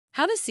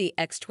How to see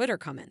X Twitter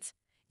comments.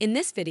 In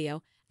this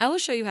video, I will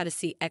show you how to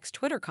see X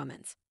Twitter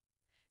comments.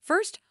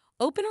 First,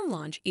 open or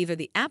launch either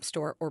the App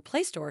Store or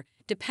Play Store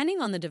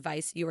depending on the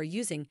device you are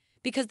using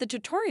because the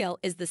tutorial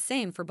is the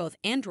same for both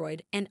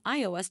Android and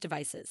iOS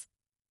devices.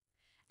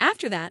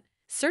 After that,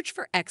 search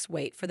for X,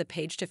 wait for the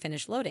page to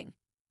finish loading.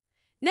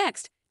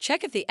 Next,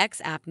 check if the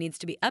X app needs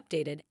to be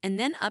updated and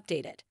then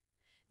update it.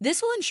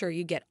 This will ensure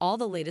you get all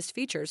the latest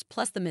features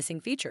plus the missing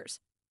features.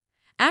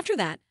 After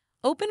that,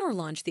 open or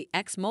launch the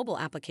X mobile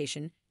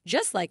application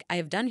just like I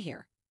have done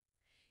here.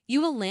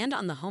 You will land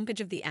on the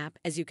homepage of the app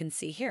as you can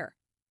see here.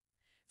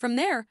 From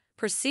there,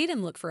 proceed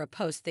and look for a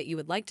post that you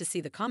would like to see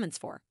the comments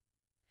for.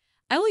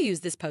 I will use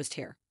this post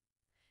here.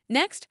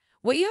 Next,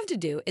 what you have to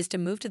do is to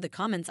move to the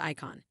comments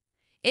icon.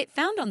 It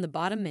found on the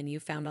bottom menu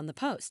found on the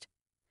post.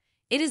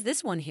 It is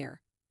this one here.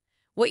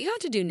 What you have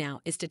to do now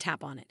is to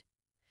tap on it.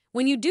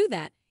 When you do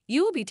that,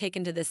 you will be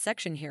taken to this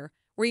section here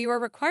where you are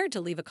required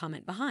to leave a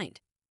comment behind.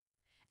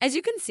 As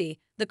you can see,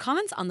 the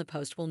comments on the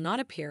post will not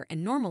appear,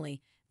 and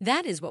normally,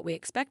 that is what we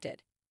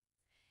expected.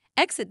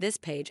 Exit this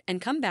page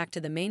and come back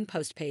to the main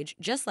post page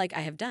just like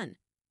I have done.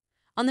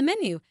 On the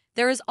menu,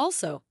 there is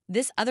also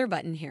this other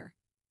button here.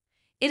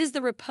 It is the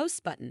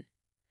Repost button.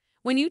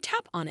 When you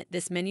tap on it,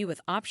 this menu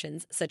with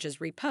options such as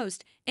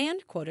Repost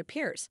and Quote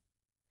appears.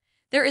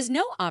 There is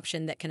no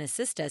option that can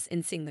assist us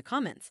in seeing the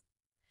comments.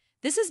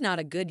 This is not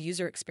a good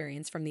user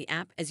experience from the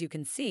app as you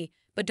can see,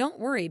 but don't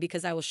worry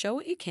because I will show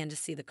what you can to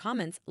see the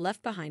comments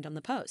left behind on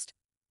the post.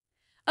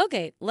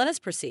 Okay, let us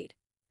proceed.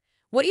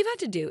 What you've got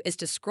to do is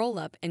to scroll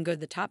up and go to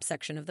the top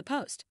section of the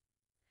post.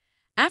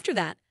 After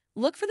that,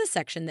 look for the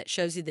section that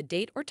shows you the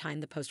date or time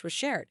the post was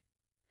shared.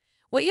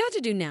 What you have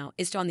to do now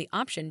is to on the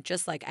option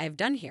just like I have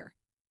done here.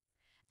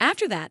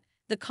 After that,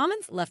 the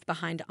comments left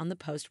behind on the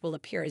post will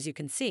appear as you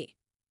can see.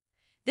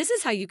 This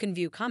is how you can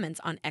view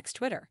comments on X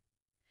Twitter.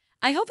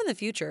 I hope in the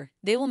future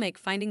they will make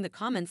finding the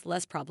comments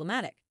less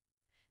problematic.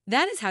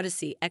 That is how to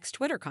see X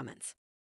Twitter comments.